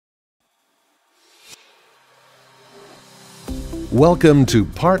Welcome to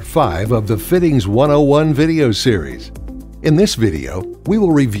Part 5 of the Fittings 101 video series. In this video, we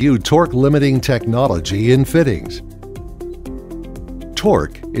will review torque limiting technology in fittings.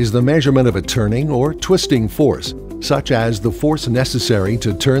 Torque is the measurement of a turning or twisting force, such as the force necessary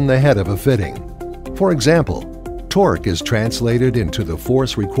to turn the head of a fitting. For example, torque is translated into the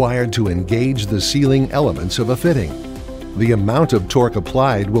force required to engage the sealing elements of a fitting. The amount of torque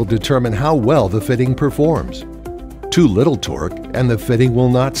applied will determine how well the fitting performs. Too little torque and the fitting will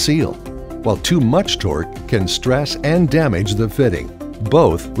not seal, while too much torque can stress and damage the fitting,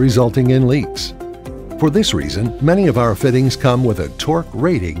 both resulting in leaks. For this reason, many of our fittings come with a torque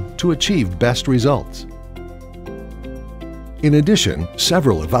rating to achieve best results. In addition,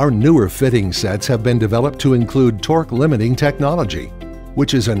 several of our newer fitting sets have been developed to include torque limiting technology,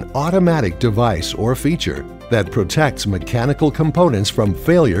 which is an automatic device or feature that protects mechanical components from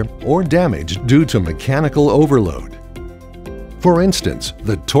failure or damage due to mechanical overload. For instance,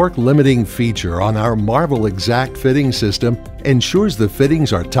 the torque limiting feature on our Marvel Exact fitting system ensures the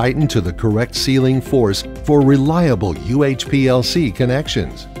fittings are tightened to the correct sealing force for reliable UHPLC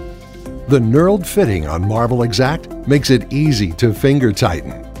connections. The knurled fitting on Marvel Exact makes it easy to finger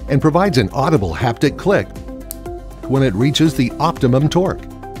tighten and provides an audible haptic click when it reaches the optimum torque.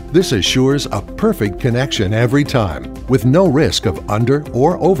 This assures a perfect connection every time, with no risk of under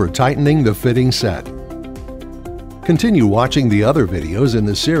or over tightening the fitting set. Continue watching the other videos in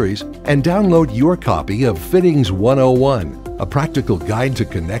the series and download your copy of Fittings 101, a practical guide to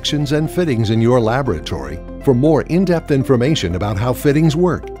connections and fittings in your laboratory, for more in-depth information about how fittings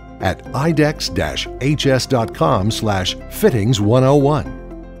work at idex-hs.com/fittings101.